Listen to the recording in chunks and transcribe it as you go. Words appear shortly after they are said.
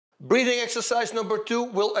Breathing exercise number 2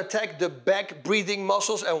 will attack the back breathing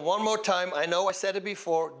muscles. And one more time, I know I said it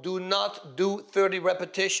before, do not do 30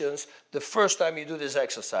 repetitions the first time you do this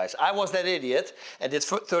exercise. I was that idiot and did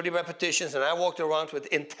 30 repetitions and I walked around with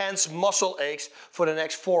intense muscle aches for the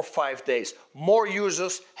next 4 or 5 days. More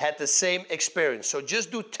users had the same experience. So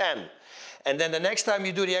just do 10. And then the next time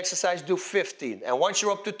you do the exercise, do 15. And once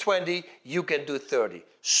you're up to 20, you can do 30.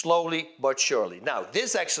 Slowly but surely. Now,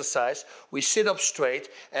 this exercise, we sit up straight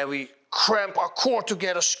and we cramp our core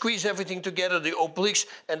together, squeeze everything together, the obliques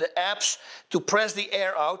and the abs to press the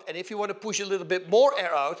air out. And if you want to push a little bit more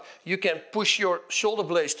air out, you can push your shoulder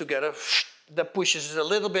blades together. That pushes a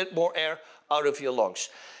little bit more air out of your lungs.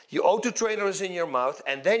 Your O2 trainer is in your mouth,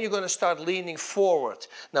 and then you're going to start leaning forward.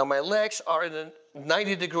 Now my legs are in a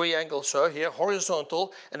 90-degree angle, so here,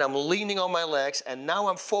 horizontal, and I'm leaning on my legs, and now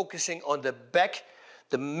I'm focusing on the back,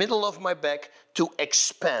 the middle of my back to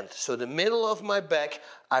expand. So the middle of my back,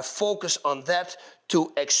 I focus on that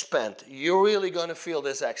to expand. You're really going to feel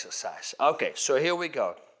this exercise. Okay, so here we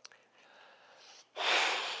go.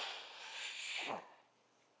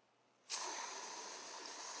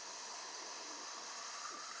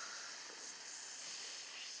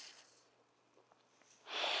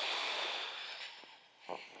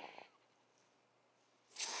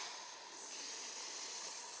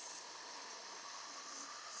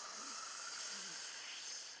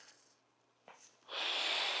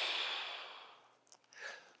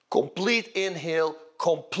 Complete inhale,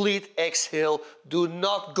 complete exhale. Do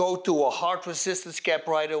not go to a hard resistance cap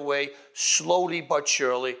right away. Slowly but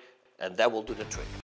surely, and that will do the trick.